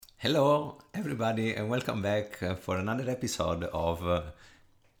Hello, everybody, and welcome back for another episode of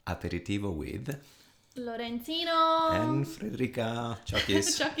Aperitivo with Lorenzino and Frederica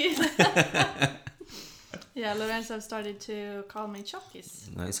Chokis. Chokis. Yeah, Lorenzo started to call me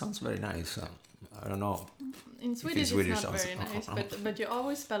Chokis. No, it sounds very nice. I don't know. In Swedish, Swedish it's not sounds- very nice, but you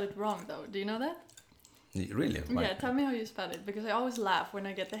always spell it wrong though. Do you know that? Really? Why? Yeah, tell me how you spell it, because I always laugh when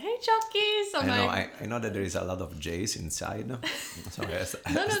I get the "Hey Chokis." I know that there is a lot of J's inside. So No, it's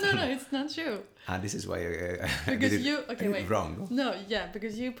not true. this is why I Because did it, you I okay, did it wait. wrong. No, yeah,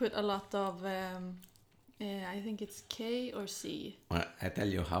 because you put a lot of I think it's K or C. Well, I tell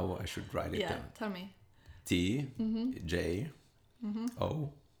you how I should write it. Yeah, tell me. T, J,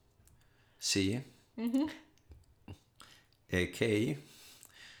 O, C, K,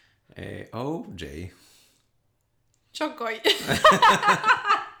 O, J. Chokoi.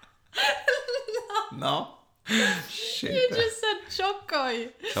 No? Shit. You just said Chokoi.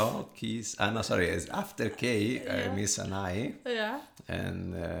 Chokis. No, sorry. It's after K, I Yeah. miss an I, Yeah.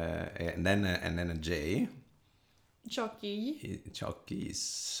 and then a J. Choki.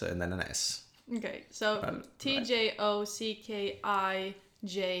 Chokis, and then an S. Okay, so Well,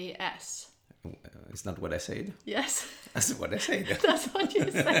 TJOCKIJS. It's not what I said. Yes, That's what I said. that's what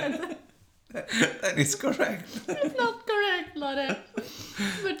you said. That is correct. It's not correct, Lotte.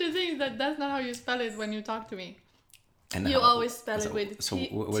 But the thing is that that's not how you spell it when you talk to me. And You how- always spell it with So T-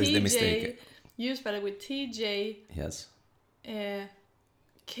 where is the TJ. mistake? You spell it with TJ Yes.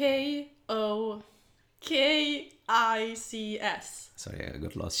 KOKICS. Sorry, I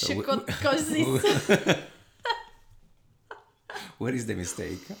got lost. Chikokosis. Where is the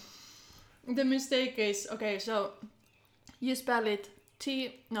mistake? The mistake is, okay, so you spell it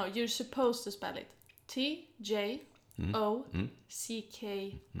you're supposed to spell it TJOCKIS.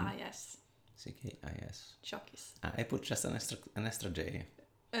 C-K-I-S. Chokis. I put just an extra J.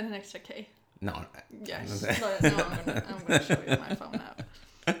 And an extra K. No. Yes. But no, I'm gonna show you my phone now.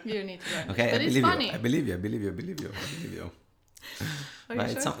 You need to learn. Okay, But I it's believe funny. you. I believe you. Are But you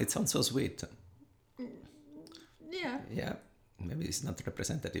it, sure? it sounds so sweet. Yeah. Yeah, maybe it's not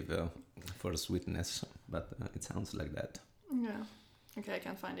representative for sweetness, but it sounds like that. Yeah. Okay, I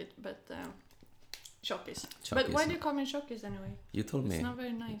can't find it, but Chokis. But why do you call me Chokis anyway? You told me. It's not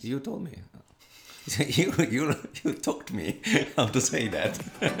very nice. You told me. you taught me how to say that.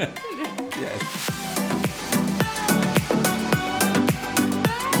 Yes.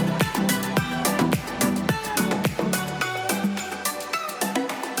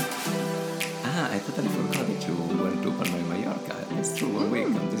 I totally forgot that you went to Palma de Mallorca. That's true, a week.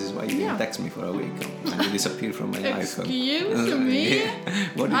 And this is why you didn't Yeah. text me for a week. And you disappeared from my life. Excuse me?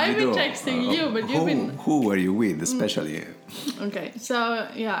 What did I've you been do? texting you, but you've been... Who were you with, especially? Okay, so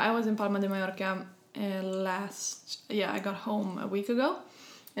yeah, I was in Palma de Mallorca I got home a week ago,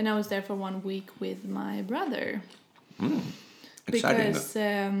 and I was there for 1 week with my brother. Exciting. Because,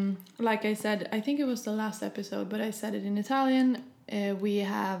 like I said, I think it was the last episode, but I said it in Italian, we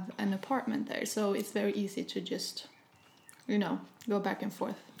have an apartment there, so it's very easy to just, go back and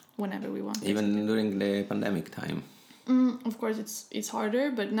forth whenever we want. Even during the pandemic time. Of course, it's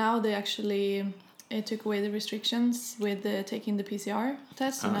harder, but now they actually took away the restrictions with taking the PCR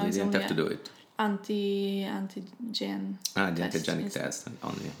test. So now You it's didn't only have to do it. antigen The test antigenic instead, test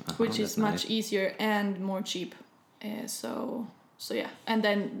only. which That's is much nice. easier and more cheap. So yeah, and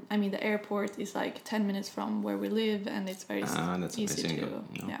then the airport is like 10 minutes from where we live, and it's very That's easy amazing. to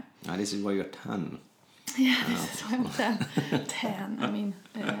yeah. This is why you're tan. Yeah, this is why I'm tan. I mean,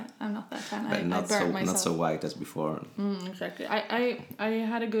 I'm not that tan. But I not burned so myself. not so white as before. Exactly. I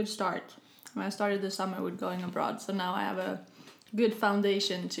had a good start. When I started the summer with going abroad, so now I have a good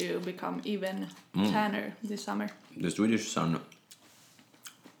foundation to become even tanner this summer. The Swedish sun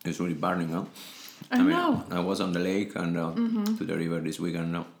is really burning, huh? I know. I was on the lake and to the river this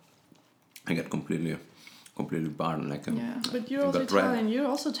weekend. I got completely burned. Yeah, but you're I also got red. Italian. You're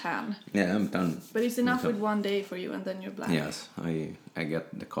also tan. Yeah, I'm tan. But it's enough Okay. with 1 day for you, and then you're black. Yes, I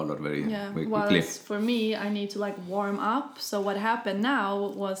get the color very quickly. Whilst for me, I need to warm up. So what happened now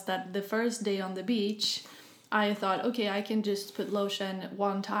was that the first day on the beach, I thought, okay, I can just put lotion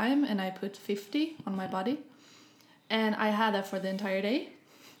one time, and I put 50 on my body. And I had that for the entire day.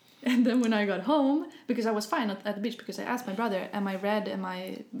 And then when I got home, because I was fine at the beach, because I asked my brother, am I red, am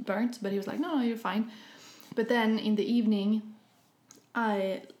I burnt? But he was like, no, you're fine. But then in the evening,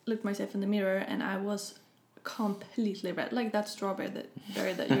 I looked myself in the mirror, and I was completely red, like that strawberry that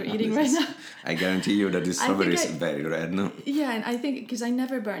you're eating right now. I guarantee you that this strawberry is very red, no? Yeah, and I think because I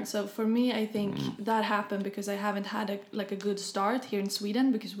never burned, so for me, I think that happened because I haven't had a good start here in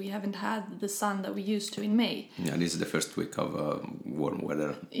Sweden because we haven't had the sun that we used to in May. Yeah, this is the first week of warm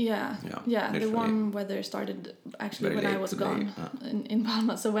weather. Yeah. The warm weather started actually when I was gone in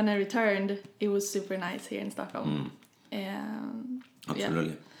Palma. So when I returned, it was super nice here in Stockholm.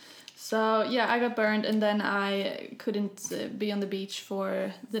 Absolutely. Yeah. So I got burned, and then I couldn't be on the beach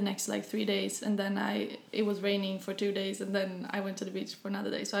for the next 3 days, and then it was raining for 2 days, and then I went to the beach for another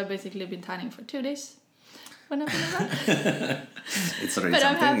day. So I've basically been tanning for 2 days when I've been around. It's already but something.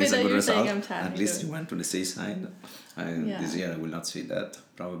 I'm happy it's a that good you're result. saying I'm tanning. At least you went to the seaside. This year I will not see that,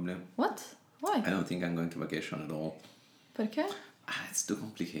 probably. What? Why? I don't think I'm going to vacation at all. ¿Por qué? It's too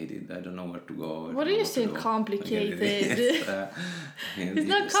complicated. I don't know where to go. What are you saying complicated? It's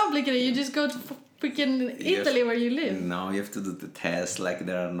not complicated. You just go to freaking Italy where you live. No, you have to do the test.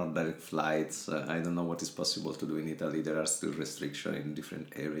 There are not direct flights. I don't know what is possible to do in Italy. There are still restrictions in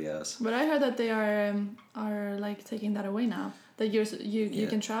different areas. But I heard that they are taking that away now. That you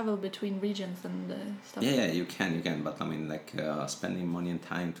can travel between regions and stuff. Yeah, you can. But I mean, spending money and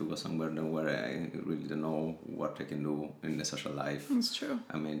time to go somewhere where I really don't know what I can do in the social life. That's true.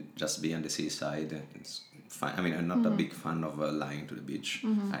 I mean, just be on the seaside. It's fine. I mean, I'm not a big fan of lying to the beach.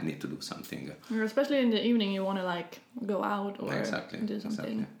 I need to do something. Especially in the evening, you want to go out or do something.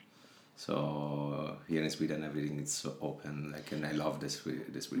 Exactly. So here in Sweden, everything is so open. And I love the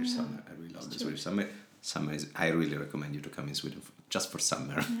Swedish summer. I really love the Swedish summer. I really recommend you to come in Sweden just for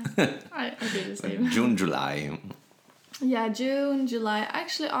summer. Yeah. I do the same. June, July. Yeah, June, July.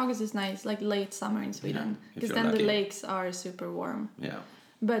 Actually, August is nice, late summer in Sweden, because then the lakes are super warm. Yeah.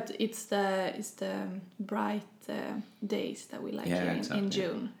 But it's the bright days that we like here in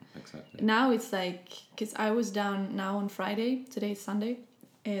June. Exactly. Now it's because I was down now on Friday. Today is Sunday.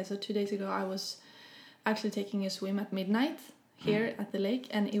 So 2 days ago I was actually taking a swim at midnight here at the lake,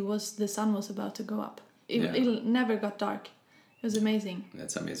 and the sun was about to go up. It never got dark. It was amazing.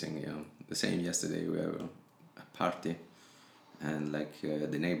 That's amazing. Yeah. The same yesterday. We had a party, and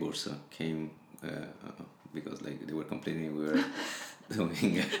the neighbors came because they were complaining we were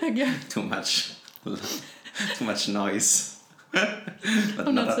doing too much noise. But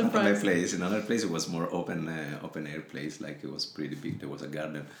I'm not not surprised. at my place. In another place, it was more open air place. It was pretty big. There was a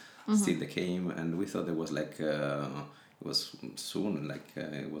garden. Still, they came, and we thought there was it was soon,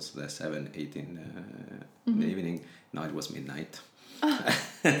 it was 7, 8 in the evening. Now it was midnight.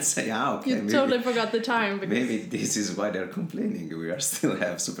 Say, okay. You totally forgot the time. Because maybe this is why they're complaining. We still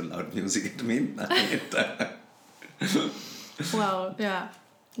have super loud music at midnight. Wow,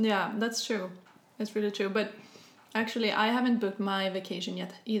 yeah, that's true. It's really true. But actually, I haven't booked my vacation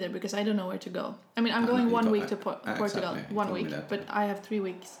yet either because I don't know where to go. I mean, I'm going 1 week to Portugal, exactly. 1 week, but I have 3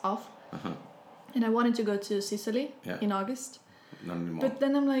 weeks off. And I wanted to go to Sicily in August. Not anymore. But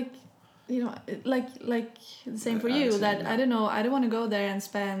then I'm like the same for you, that I don't know, I don't want to go there and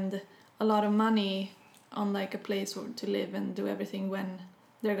spend a lot of money on a place to live and do everything when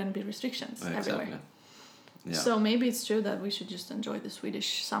there are going to be restrictions everywhere. Yeah. So maybe it's true that we should just enjoy the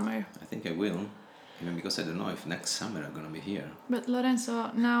Swedish summer. I think I will. Even because I don't know if next summer I'm going to be here. But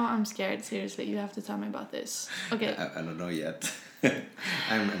Lorenzo, now I'm scared. Seriously, you have to tell me about this. Okay. I don't know yet.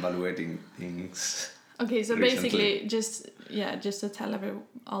 I'm evaluating things. Okay, so recently. basically, just to tell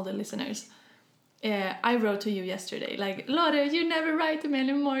all the listeners, I wrote to you yesterday, Lore, you never write to me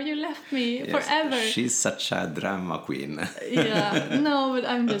anymore. You left me forever. She's such a drama queen. Yeah, no, but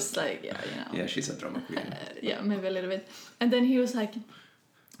I'm just Yeah, she's a drama queen. Yeah, maybe a little bit. And then he was like,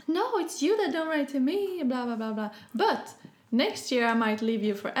 no, it's you that don't write to me, blah, blah, blah, blah. But next year I might leave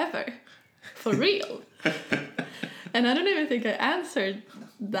you forever. For real. And I don't even think I answered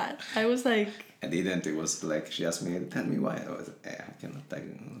that. I was like... I didn't. It was she asked me, tell me why. I was I cannot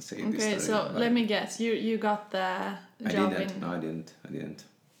say this story. Okay, so let me guess. You got the job No, I didn't.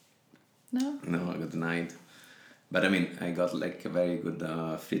 No? No, I got denied. But I mean, I got a very good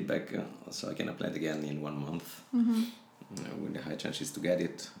feedback, so I can apply it again in 1 month. With the high chances to get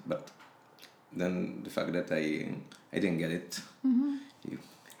it. But then the fact that I didn't get it,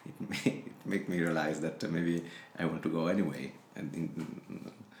 it made me realize that maybe I want to go anyway.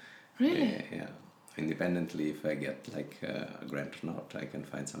 Really? Yeah. Independently, if I get a grant or not, I can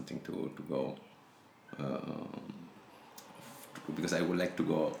find something to go. Because I would like to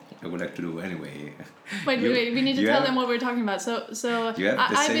go. I would like to do anyway. Wait. We need to tell them what we're talking about. So you have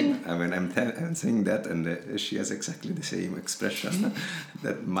the same. I mean, I'm saying that, and she has exactly the same expression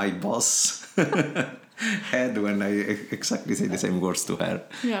that my boss had when I exactly say the same words to her.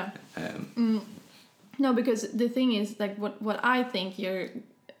 Yeah. No, because the thing is, like, what I think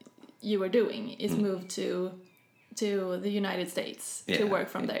you were doing is move to the United States to work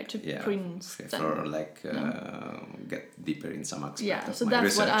from there to Princeton. For like get deeper in some aspect Yeah, of so my that's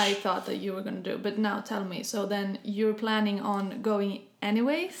research. what I thought that you were going to do. But now tell me, so then you're planning on going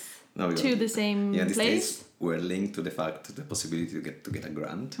anyways to the same these place? days were linked to the fact, to the possibility to get a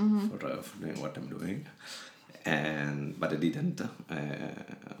grant for doing what I'm doing. But I didn't.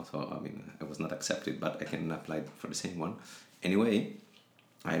 Also, I mean, I was not accepted, but I can apply for the same one. Anyway,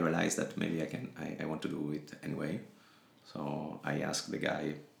 I realized that maybe I want to do it anyway. So I asked the guy,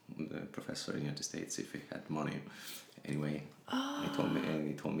 the professor in the United States, if he had money. Anyway, he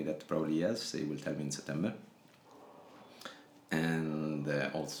told me that probably yes, he will tell me in September. And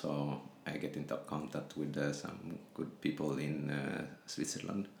also I get into contact with some good people in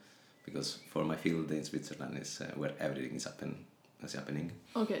Switzerland, because for my field in Switzerland is where everything is happening.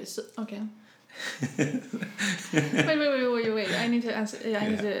 Okay, so okay. wait. I need to answer. I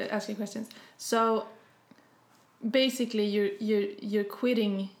need to ask you questions. So, basically, you're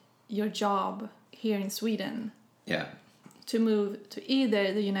quitting your job here in Sweden. Yeah. To move to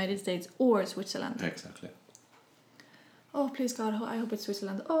either the United States or Switzerland. Exactly. Oh, please God! I hope it's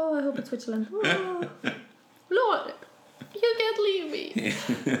Switzerland. Oh, I hope it's Switzerland. Oh. Lord, you can't leave me.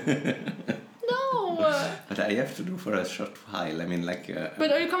 No. But I have to do for a short while. I mean, like.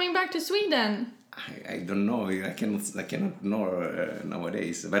 But are you coming back to Sweden? I don't know. I cannot know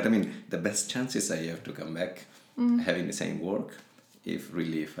nowadays. But I mean, the best chances I have to come back having the same work,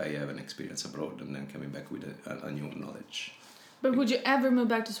 if I have an experience abroad, and then coming back with a new knowledge. But would you ever move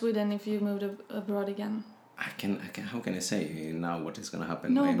back to Sweden if you moved abroad again? I can. How can I say now what is going to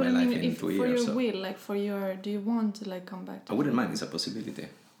happen in my life in 2 years? For your will, like for your, do you want to like come back to? I wouldn't mind. It's a possibility.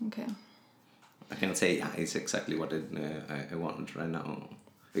 Okay. I cannot say it's exactly what I want right now,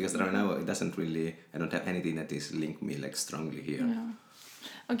 because right now it doesn't really. I don't have anything that is linked me like strongly here. Yeah.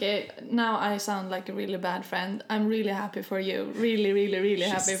 Okay, now I sound like a really bad friend. I'm really happy for you. Really, really, really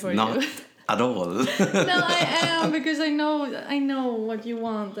happy for not you. At all. No, I am, because I know what you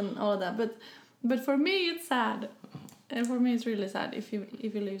want and all of that. But for me, it's sad. And for me, it's really sad if you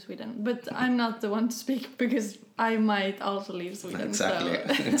leave Sweden. But I'm not the one to speak, because I might also leave Sweden.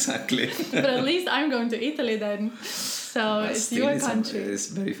 Exactly, so. Exactly. But at least I'm going to Italy then. So but it's your country. It's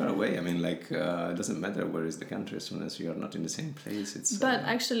very far away. I mean, like, it doesn't matter where is the country as soon as you are not in the same place. But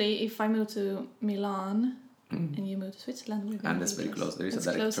actually, if I move to Milan and you move to Switzerland, and that's very close. There is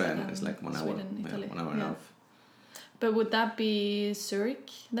a direct train. It's like 1 hour. Sweden, Italy. 1 hour and a half. But would that be Zurich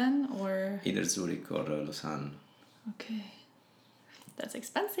then, or either Zurich or Lausanne? Okay, that's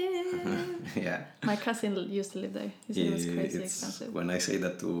expensive. Yeah. My cousin used to live there. He said it was crazy expensive. When I say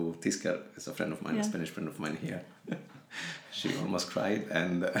that to Tiska, it's a friend of mine, a Spanish friend of mine here. She almost cried,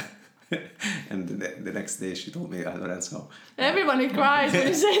 and the next day she told me, Lorenzo. Everybody cries when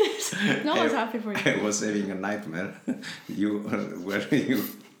you say this. No one's happy for you. I was having a nightmare. You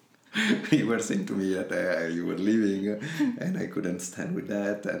were saying to me that you were leaving, and I couldn't stand with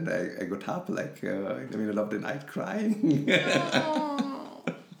that, and I got up like in the middle of the night crying.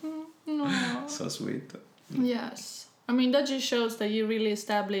 No. So sweet. Yes. I mean, that just shows that you really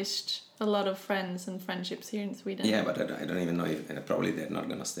established a lot of friends and friendships here in Sweden. Yeah, but I don't even know if probably they're not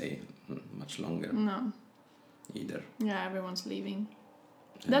gonna stay much longer. No. Either. Yeah, everyone's leaving.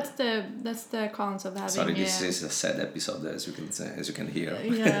 Yeah. That's the cons of having. Sorry, this is a sad episode, as you can hear.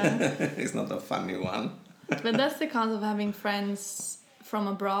 Yeah. It's not a funny one. But that's the cons of having friends from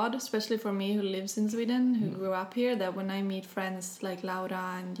abroad, especially for me who lives in Sweden, who grew up here. That when I meet friends like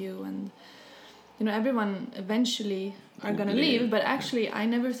Laura and you and everyone eventually are gonna leave. But actually, I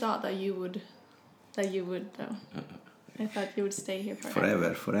never thought that you would. Though. I thought you would stay here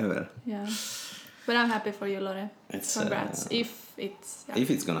forever. Yeah. But I'm happy for you, Lore. Congrats. If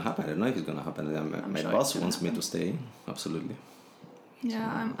it's gonna happen, I don't know if it's gonna happen. My sure boss wants me to stay. Absolutely.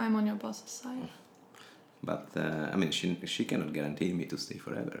 Yeah, so, I'm on your boss's side. But I mean, she cannot guarantee me to stay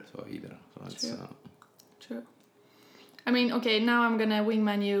forever. So either. So it's true. I mean, okay, now I'm gonna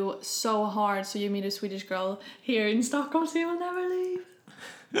wingman you so hard so you meet a Swedish girl here in Stockholm, so you will never leave.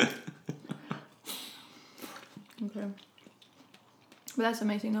 Okay. But that's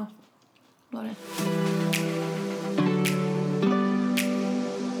amazing, though. Love it.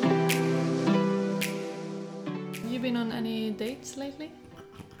 You been on any dates lately?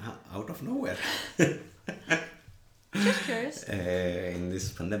 Out of nowhere. Just curious. In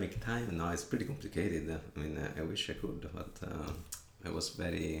this pandemic time, no, it's pretty complicated. I mean, I wish I could, but I was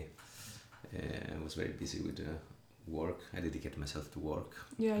very busy with work. I dedicate myself to work.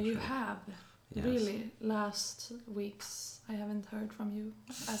 Yeah, you have. Yes. Really, last weeks I haven't heard from you,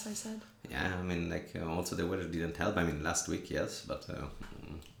 as I said. Yeah, I mean, like also the weather didn't help. I mean, last week, yes, but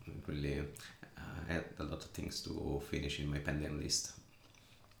really, I had a lot of things to finish in my pending list.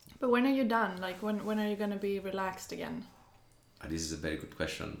 But when are you done? Like, when are you gonna be relaxed again? This is a very good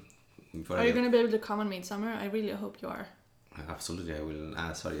question. Are you gonna be able to come on Midsummer? I really hope you are. Absolutely, I will.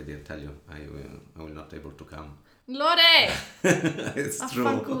 Sorry, I didn't tell you. I will not able to come. Lore! It's true.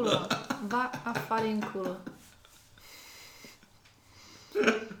 Affanculo. Va a fare in culo.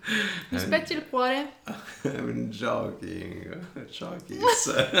 Mi spezzi il cuore? I'm joking. Joking.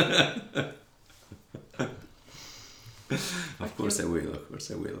 Of course I will. Of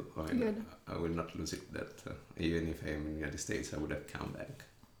course I will. Good. I will not lose it. That even if I'm in the United States, I would have come back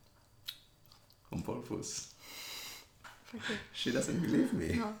on purpose. Fuck you. She doesn't believe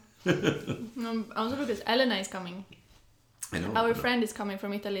me. No. No, also because Elena is coming. I know. Our friend is coming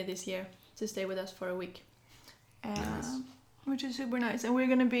from Italy this year to stay with us for a week. Nice. Which is super nice. And we're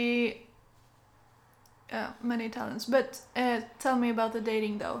gonna be many Italians. But tell me about the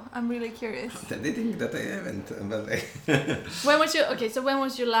dating though. I'm really curious. The dating that I haven't, but When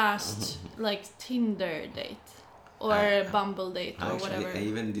was your last like Tinder date or Bumble date or actually, whatever? I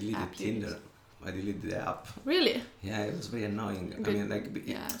even deleted app you Tinder. use? I deleted the app. Really? Yeah, it was very annoying. I Good. mean, like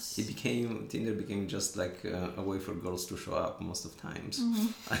Yes. Tinder became just like a way for girls to show up most of times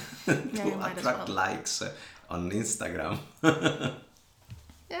Yeah, you to might as attract well. likes on Instagram.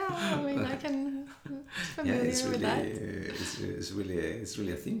 Yeah, I mean, I can familiar Yeah, it's with really, that. it's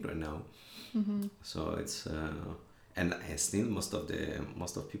really a thing right now. So it's and still most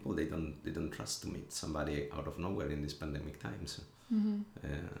of people they don't trust to meet somebody out of nowhere in this pandemic times.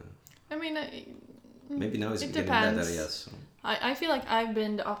 I mean, Maybe now it's it getting depends. better. Yes. I feel like I've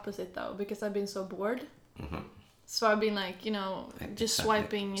been the opposite though because I've been so bored. So I've been like, just Exactly.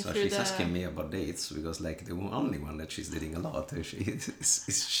 swiping So through she's the. asking me about dates because like the only one that she's dating a lot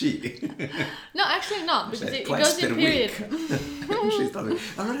is she. No, actually not because it Twice goes in per period. week. She's telling me,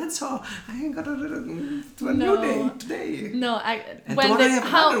 Lorenzo, I got to a No. new date today. No, And tomorrow I have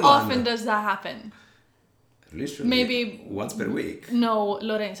how another one. often does that happen? Literally, Maybe once per week. No,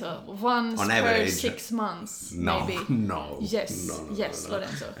 Lorenzo, once On per average. 6 months, No, maybe. no. Yes, no, yes, no.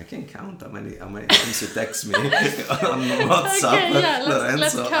 Lorenzo. I can count how many times you text me on WhatsApp. Okay, yeah,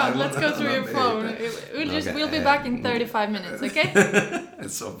 let's Lorenzo, count. I'm Let's go on through a your date. phone. We'll be back in 35 minutes, okay?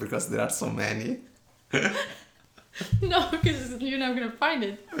 So because there are so many. No, because you're not gonna find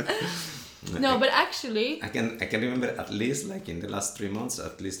it. No, but actually, I can remember at least like in the last 3 months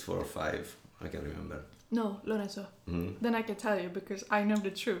at least 4 or 5. I can remember. no, Lorenzo. Then I can tell you because I know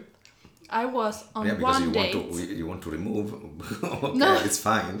the truth. I was on Yeah, because one date. you want to remove. Okay, No. it's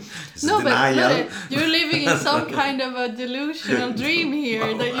fine. It's No, a but denial. Lore, you're living in some kind of a delusional dream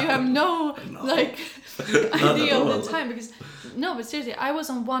here that you have no idea of the time. Because but seriously, I was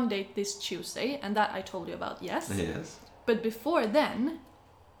on one date this Tuesday, and that I told you about. Yes. Yes. But before then,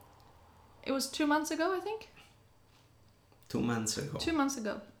 it was 2 months ago, I think. 2 months ago. 2 months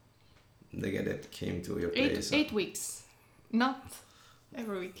ago. The guy that came to your place. 8 weeks, not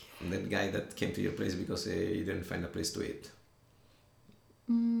every week. That guy that came to your place because he didn't find a place to eat.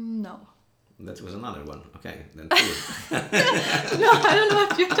 No. That was another one. Okay, then 2. No, I don't know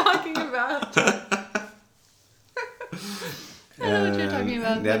what you're talking about. I know what you're talking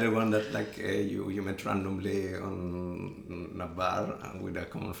about. The other one that like you met randomly on a bar with a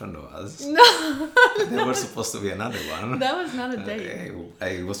common friend of us. No, There was supposed to be another one. that was not a date.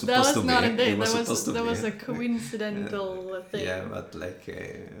 I was That supposed was to not be. a date. It was supposed to That be. was a coincidental thing. Yeah, but like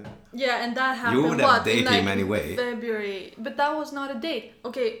Yeah, and that happened. you would have dated him anyway. February, but that was not a date.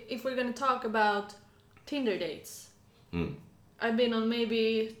 Okay, if we're gonna talk about Tinder dates, I've been on maybe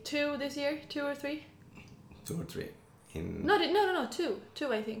 2 this year, 2 or 3. 2 or 3 in No,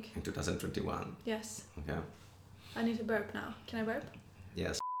 2 I think. in 2021. Yes, Okay. I need to burp now. Can I burp?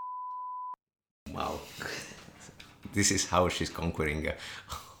 Yes. Wow. This is how she's conquering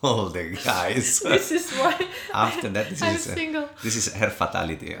all the guys. This is why After that, I'm single. This is her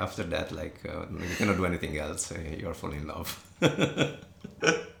fatality. After that, like you cannot do anything else. You're falling in love.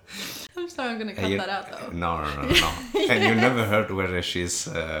 I'm sorry, I'm gonna cut that out though. No. And you never heard whether she's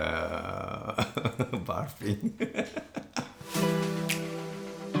barfing.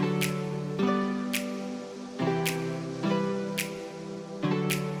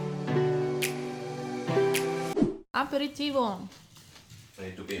 Aperitivo. I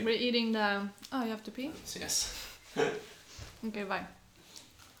need to pee. We're eating the. Oh, you have to pee? Yes. Okay, bye.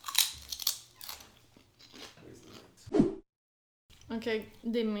 Okay,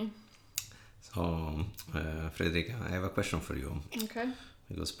 dimmi. So, Frederica, I have a question for you. Okay.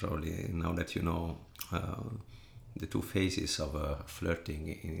 because probably now that you know the two phases of flirting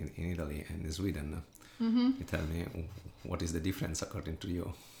in Italy and in Sweden, you tell me what is the difference according to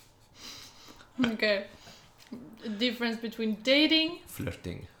you? Okay. Difference between dating,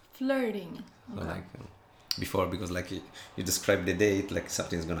 Flirting. flirting. So Okay. like before, because like you describe the date like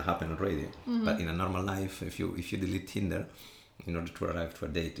something's gonna happen already, but in a normal life, if you delete Tinder, in order to arrive to a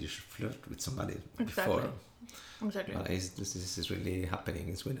date, you should flirt with somebody before. Exactly. But this is really happening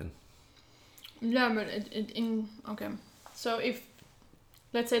in Sweden. Yeah, but okay. So if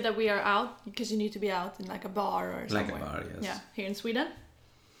let's say that we are out, because you need to be out in like a bar or somewhere. Like a bar, yes. Yeah, here in Sweden,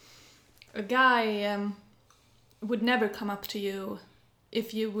 a guy would never come up to you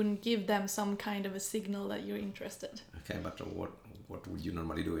if you wouldn't give them some kind of a signal that you're interested. Okay, but what would you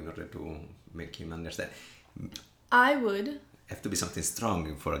normally do in order to make him understand? I would. Have to be something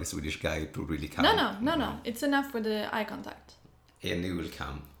strong for a Swedish guy to really come. No. It's enough with the eye contact. And he will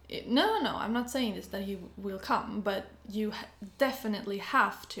come. No. I'm not saying this that he will come, but you definitely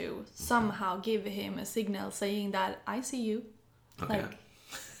have to somehow give him a signal saying that I see you. Okay.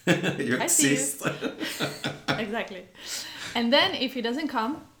 Like, you I see you. exist. Exactly. And then if he doesn't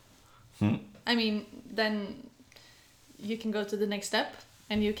come, I mean, then you can go to the next step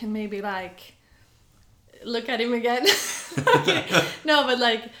and you can maybe like look at him again. Okay. No, but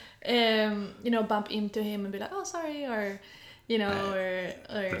like, bump into him and be like, oh, sorry, or,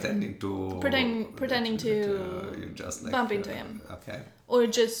 or pretending to you just like, bump into him. Okay. Or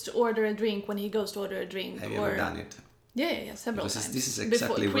just order a drink when he goes to order a drink. Have you ever done it? Yeah, several Because times. this is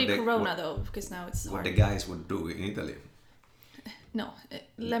exactly Before, pre-corona what though, because now it's what hard. the guys would do in Italy. No,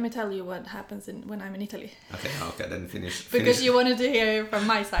 let me tell you what happens when I'm in Italy. Okay, then finish. Because you wanted to hear from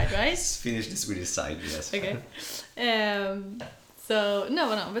my side, right? Finish the Swedish side, yes. Okay. So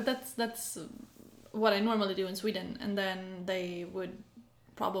no, but that's what I normally do in Sweden, and then they would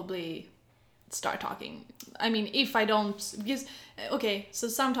probably start talking. I mean, if I don't, because okay, so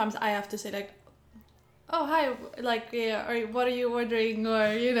sometimes I have to say like, oh hi, like or what are you ordering,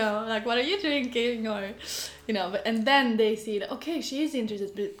 or like what are you drinking, or but and then they see that okay, she is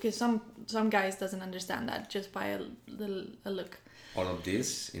interested, because some guys doesn't understand that just by a look. All of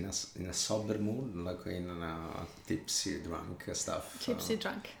this in a sober mood, like in a tipsy drunk stuff. Tipsy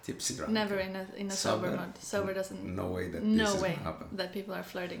drunk. Never in a sober mood. Sober doesn't. No way that no this is way gonna happen. that people are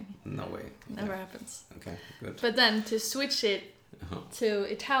flirting. No way. Never happens. Okay, good. But then to switch it to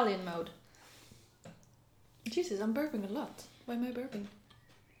Italian mode. Jesus, I'm burping a lot. Why am I burping?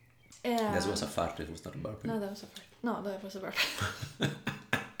 That was a fart. It was not a burping. No, that was a fart. No, that was a burp.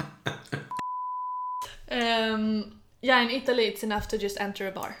 Yeah, in Italy it's enough to just enter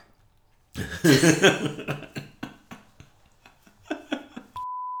a bar.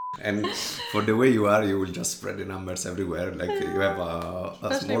 And for the way you are, you will just spread the numbers everywhere. Like you have a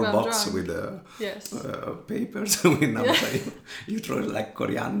Especially small when I'm box drunk. with Yes. papers with numbers. You throw it like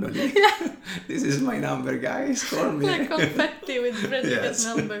coriander. This is my number, guys. Call me. Like confetti with Fredrika's Yes.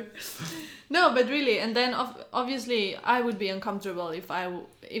 number. No, but really, and then obviously I would be uncomfortable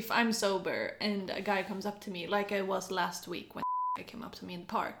if I'm sober and a guy comes up to me like I was last week when I came up to me in the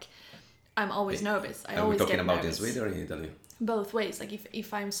park. I'm always nervous. I Are we always talking get about nervous. in Sweden or in Italy? Both ways. Like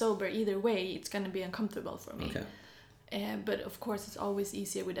if I'm sober, either way, it's gonna be uncomfortable for me. Okay. But of course, it's always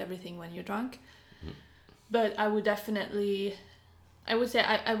easier with everything when you're drunk. But I would definitely, I would say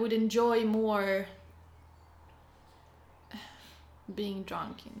I would enjoy more being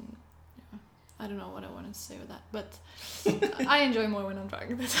drunk. I don't know what I want to say with that, but I enjoy more when I'm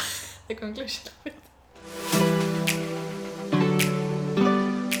drunk. That's the conclusion of it.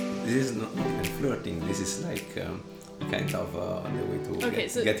 This is not even flirting. This is like kind of the way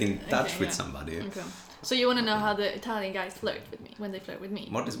to get in touch with somebody. Okay. So you want to know how the Italian guys flirt with me, when they flirt with me?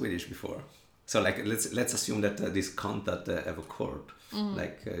 More the Swedish before. So like let's assume that this contact have occurred.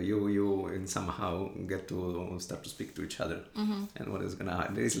 Like you in somehow get to start to speak to each other. And what is gonna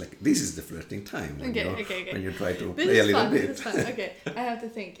happen? This is the flirting time. When when you try to play a little bit. This is fun. Okay, I have to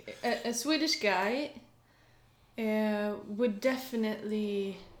think. A Swedish guy would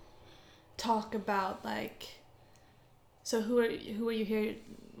definitely talk about like, so who are you here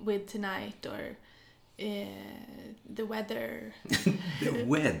with tonight, or the weather. The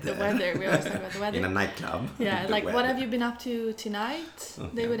weather. The weather. We always talk about the weather. In a nightclub. Yeah, like weather. what have you been up to tonight? Okay.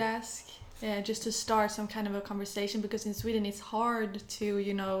 They would ask. Just to start some kind of a conversation, because in Sweden it's hard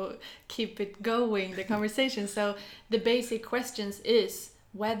to, keep it going, the conversation. So the basic questions is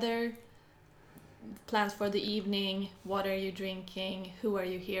weather, plans for the evening, what are you drinking, who are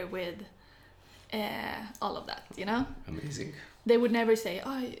you here with, all of that, Amazing. they would never say,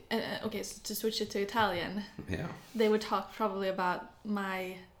 oh, okay, so to switch it to Italian, Yeah. they would talk probably about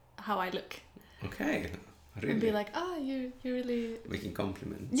how I look. Okay. Really? And be like, oh, you really... Making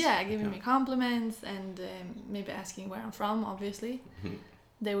compliments. Yeah, giving me compliments and maybe asking where I'm from, obviously. Mhm.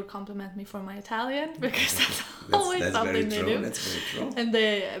 They would compliment me for my Italian because that's always something they do. That's very true. And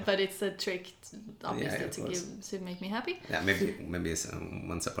but it's a trick, obviously, to make me happy. Yeah, maybe it's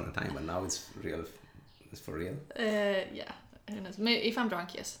once upon a time, but now it's real. It's for real. Yeah, who knows? Maybe if I'm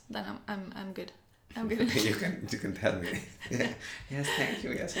drunk, yes, then I'm good. I'm good. you can tell me. Yes, thank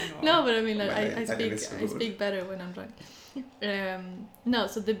you. Yes, I know. No, but I mean, like, I I speak better when I'm drunk. No,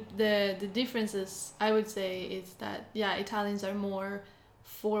 so the differences I would say is that Italians are more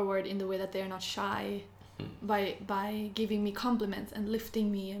forward in the way that they're not shy by giving me compliments and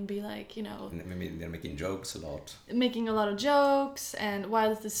lifting me and be like, And maybe they're making jokes a lot. Making a lot of jokes, and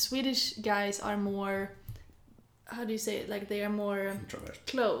while the Swedish guys are more, how do you say it? Like they are more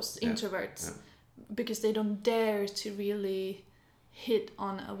closed, introverts, because they don't dare to really hit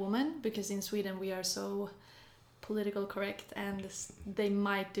on a woman, because in Sweden we are so political correct, and they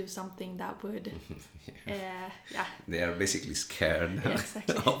might do something that would they are basically scared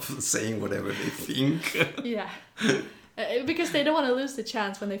exactly. of saying whatever they think. Because they don't want to lose the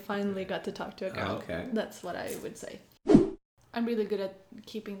chance when they finally got to talk to a girl. Okay. That's what I would say. I'm really good at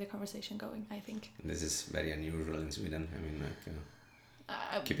keeping the conversation going, I think. This is very unusual in Sweden. I mean,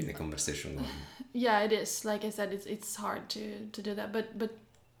 like keeping the conversation going. Yeah, it is. Like I said, it's hard to do that, but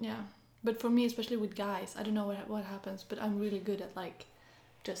yeah. But for me, especially with guys, I don't know what happens, but I'm really good at like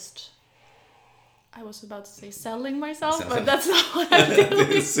just... I was about to say selling myself, but that's not what I'm doing.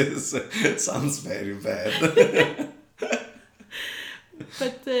 This sounds very bad.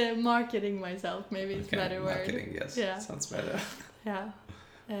 But marketing myself, maybe is a better word. Marketing, yes. Yeah. Sounds better. Yeah.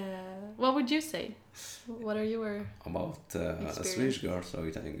 What would you say? What are your... About Swedish girls or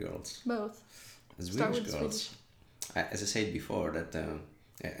Italian girls? Both. Swedish girls. As I said before, that...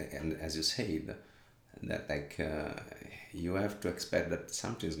 and as you said, that like you have to expect that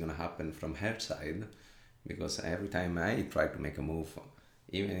something is gonna happen from her side, because every time I try to make a move,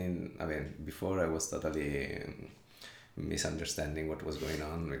 before I was totally misunderstanding what was going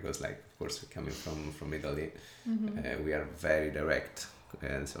on, because like of course coming from Italy, we are very direct,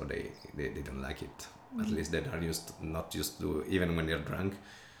 and so they don't like it. At least they are not used to, even when they're drunk,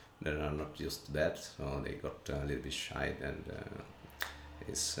 they are not used to that, so they got a little bit shy and.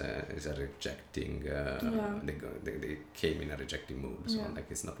 Is a rejecting. They came in a rejecting mood, so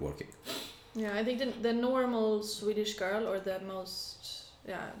like it's not working. Yeah, I think the normal Swedish girl, or the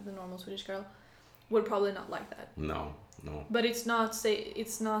normal Swedish girl, would probably not like that. No. But it's not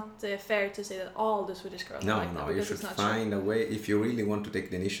fair to say that all the Swedish girls are like that. No, you should find a way, if you really want to take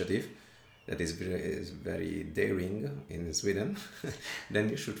the initiative. That is very daring in Sweden. Then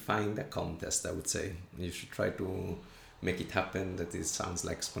you should find a contest. I would say you should try to. Make it happen that it sounds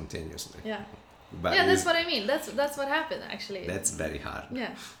like spontaneously. Yeah. But that's what I mean. That's what happened actually. That's very hard.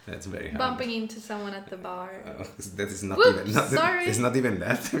 Yeah. That's very hard. Bumping into someone at the bar. That is not sorry. It's not even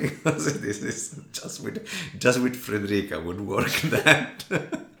that, because this is just with Fredrika would work that.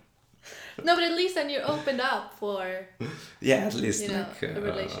 No, but at least then you opened up for. Yeah, at least like a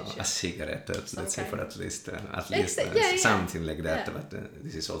relationship. A cigarette. Let's say for at least something like that. Yeah. But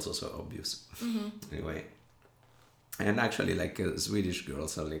this is also so obvious. Anyway. And actually, like Swedish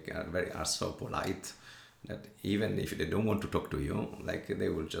girls are so polite that even if they don't want to talk to you, like they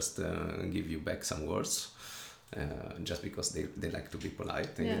will just give you back some words, just because they like to be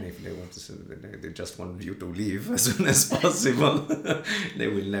polite. Yeah. Even if they want to, they just want you to leave as soon as possible. They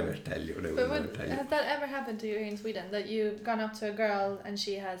will never tell you. Has that ever happened to you here in Sweden? That you've gone up to a girl and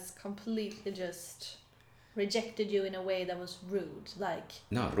she has completely just rejected you in a way that was rude?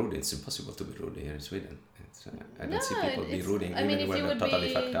 No, rude. It's impossible to be rude here in Sweden. I don't see people be rude even when they're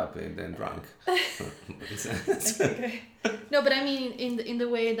totally fucked up and drunk. Okay. No, but I mean in the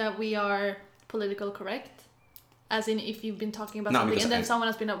way that we are political correct, as in if you've been talking about something and then someone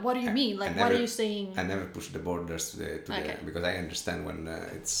has been like, what do you mean? Like, what are you saying? I never push the borders because I understand when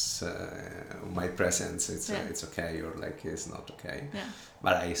it's my presence, it's okay, or like it's not okay. Yeah.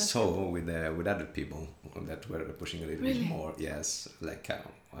 But I saw with other people that were pushing a little bit more. Yes, like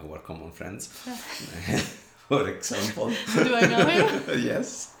our common friends. Yeah. For example. Do I know him?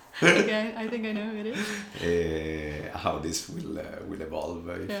 Yes. Okay, I think I know who it is. How this will evolve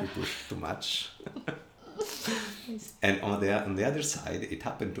if you push too much. And on the other side, it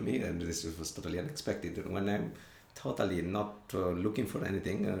happened to me, and this was totally unexpected. When totally not looking for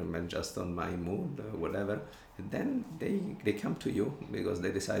anything, and just on my mood, whatever. And then they come to you because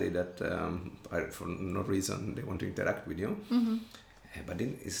they decided that for no reason they want to interact with you. But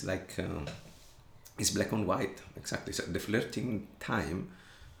then it's like it's black and white, exactly. So the flirting time,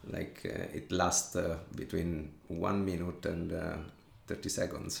 like it lasts between 1 minute and 30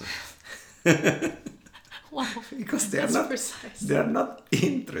 seconds. Wow. Because they That's are not precise. they are not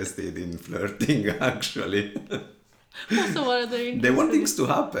interested in flirting actually. So what are they interested They want in? things to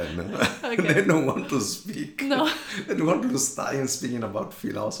happen. Okay. They don't want to speak. No. They don't want to start speaking about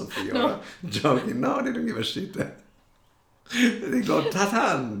philosophy or No. joking. No, they don't give a shit. They go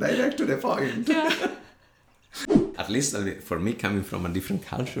tatan, direct to the point. Yeah. At least for me, coming from a different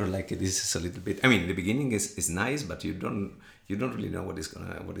culture, like this is a little bit. I mean, the beginning is nice, but you don't really know what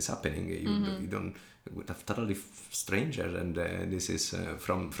is happening. You don't with a totally stranger, and this is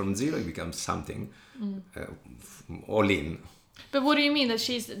from zero it becomes something all in. But what do you mean that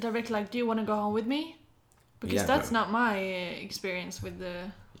she's direct? Like, do you want to go home with me? Because Yeah, that's no. not my experience with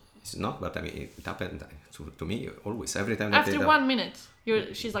the. It's not, but I mean, it happened to me always. Every time that After they 1 minute,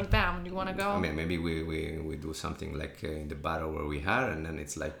 she's like, "Bam, you want to go?" I mean, maybe we do something like in the bar where we are, and then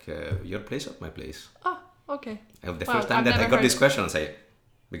it's like your place or my place. Oh, okay. The Wow, first time I've that I never got heard- this question,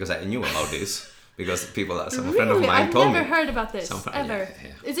 because I knew about this, because some Really? friend of mine I've told never me. heard about this Some friend- ever.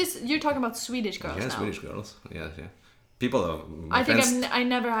 yeah. Is this you're talking about Swedish girls Yeah, now? Swedish girls. Yeah. People are. I think I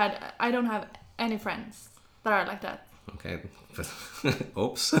never had. I don't have any friends that are like that. Okay.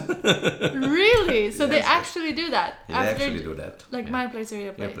 Oops. Really? So they Yes, yes. actually do that They after actually do that. like Yeah. my place or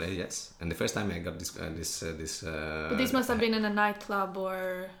your Yeah, place. yes. And the first time I got this. But this must have been in a nightclub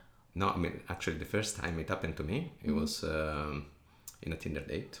or. No, I mean, actually, the first time it happened to me, it was in a Tinder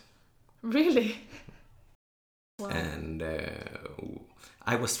date. Really? Wow. And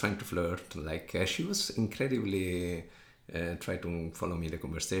I was trying to flirt. Like she was incredibly try to follow me in the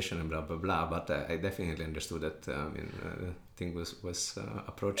conversation and blah blah blah. But I definitely understood that. Thing was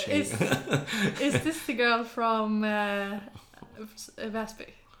approaching. Is this the girl from Väsby?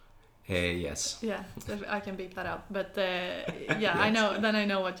 Yes. Yeah, I can beep that out. But yeah, Yes. I know. Then I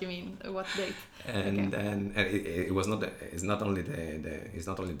know what you mean. What date? And Okay. and it was not. It's not only it's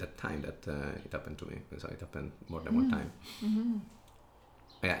not only that time that it happened to me. So it happened more than one time. Mm-hmm.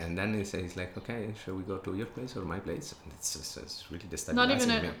 Yeah, and then he says like, okay, shall we go to your place or my place? And it's really destabilizing Not even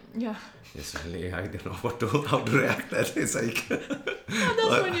me. yeah. It's really, I don't know how to react. That it's like,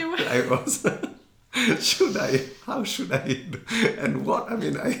 That's when you. I was. How should I? And what? I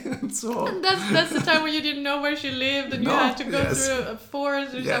mean, so. And that's the time when you didn't know where she lived and you No, had to go yes. through a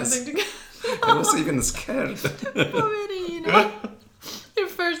forest or Yes. something to I was even scared. already, you know. Your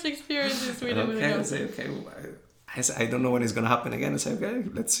first experience in Sweden with a Okay, I girl. say, okay, I say, I don't know when it's gonna happen again. I say, okay,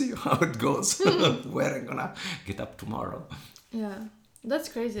 let's see how it goes. Where I'm gonna get up tomorrow. Yeah. That's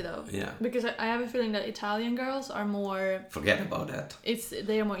crazy though. Yeah. Because I have a feeling that Italian girls are more Forget about that.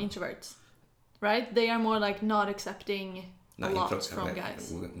 they are more introverts. Right? They are more like not accepting a lot from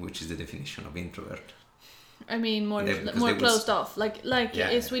guys. Which is the definition of introvert? I mean more Because more they closed off. Like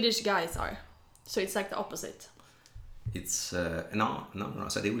Yeah. Swedish guys are. So it's like the opposite. It's no.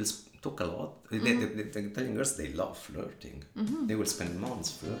 So they will talk a lot. The Italian girls, they love flirting. They will spend months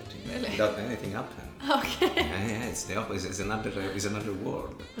flirting Really? without anything happening. Okay. Yeah, it's the opposite. It's another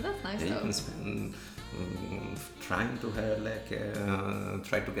world. But that's nice Yeah, you though. can spend trying to her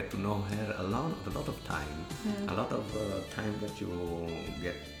try to get to know her a lot of time. Yeah. A lot of time that you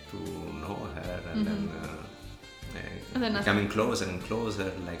get to know her and then. And then becoming closer and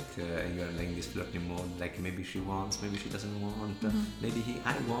closer, like you're like in this flirting mode. Like maybe she wants, maybe she doesn't want. Maybe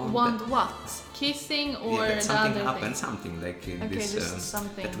I want. Want what? Kissing or yeah, that the something other happened, thing? something like Okay, this. just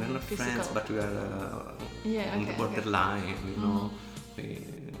something that we're not physical. friends, but we are Yeah, on the okay, borderline. You know,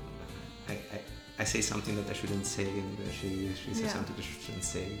 I say something that I shouldn't say, and she says Yeah. something that she shouldn't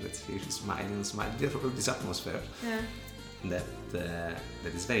say. Let's say she's smiling. There's all this atmosphere Yeah. that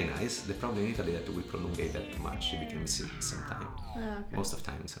is very nice. The problem in Italy that we prolongate that too much. It became sometime. Yeah, okay. Most of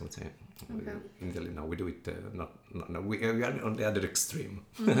times, I would say. Okay. In Italy, no, we do it we are on the other extreme.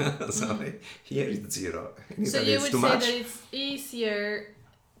 So here it's zero. In So Italy, you it's would too say much. that it's easier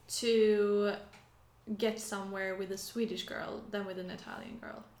to get somewhere with a Swedish girl than with an Italian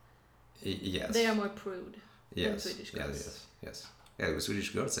girl. Yes. They are more prude than Yes. Swedish girls. Yes. Yeah, with Swedish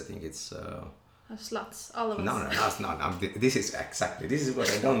girls, I think it's. Sluts, all of us. No. This is what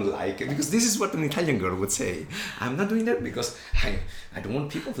I don't like, because this is what an Italian girl would say. I'm not doing that because I don't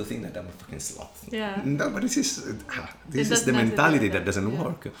want people to think that I'm a fucking slut. Yeah. No, but this is the doesn't have to mentality do that doesn't yeah.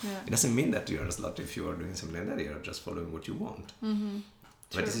 work. Yeah. It doesn't mean that you're a slut if you are doing something like that. You're just following what you want.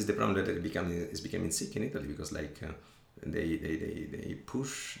 But this is the problem that is becoming sick in Italy, because like they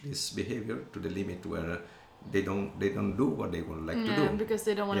push this behavior to the limit where they don't do what they would like to do. Because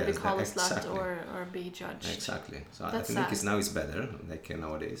they don't want to be called a slut exactly. or be judged. Exactly. So That's I think now it's better, like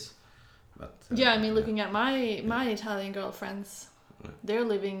nowadays. But I mean, looking at my Italian girlfriends, they're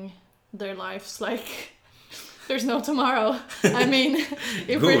living their lives like there's no tomorrow. I mean,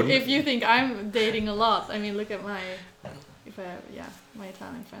 if you think I'm dating a lot, I mean, look at my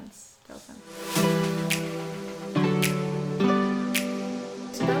Italian friends, girlfriends.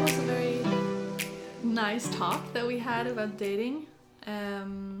 So that was a very nice talk that we had about dating.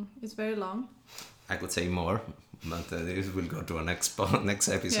 It's very long. I could say more, but this will go to a next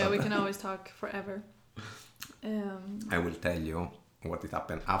episode. Yeah, we can always talk forever. I will tell you what it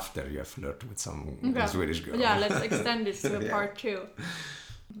happened after you have flirted with some Swedish girl. Yeah, let's extend this to a part 2.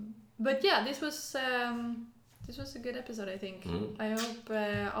 But yeah, this was a good episode, I think. I hope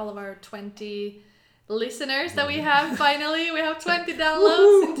all of our 20 listeners that we have, finally, we have 20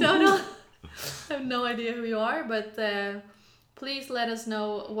 downloads in total. I have no idea who you are, but please let us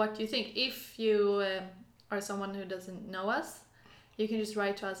know what you think. If you are someone who doesn't know us, you can just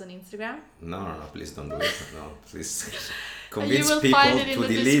write to us on Instagram. No, please don't do it. No, please convince you will people find it in to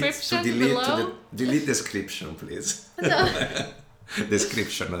the description below. Delete description, please.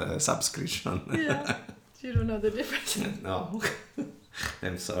 Description, subscription. Yeah, you don't know the difference. No,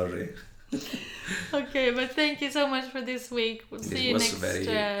 I'm sorry. Okay, but thank you so much for this week. We'll see you next. This was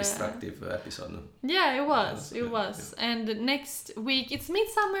a very instructive episode. Yeah, it was. It was. And next week it's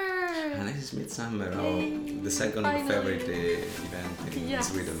Midsummer. And it is Midsummer, the second Finally. favorite event in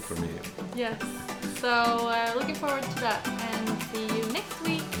Sweden for me. Yes. So looking forward to that, and see you next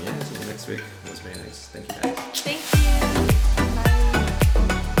week. Yeah, see you next week. It was very nice. Thank you, guys. Thank you.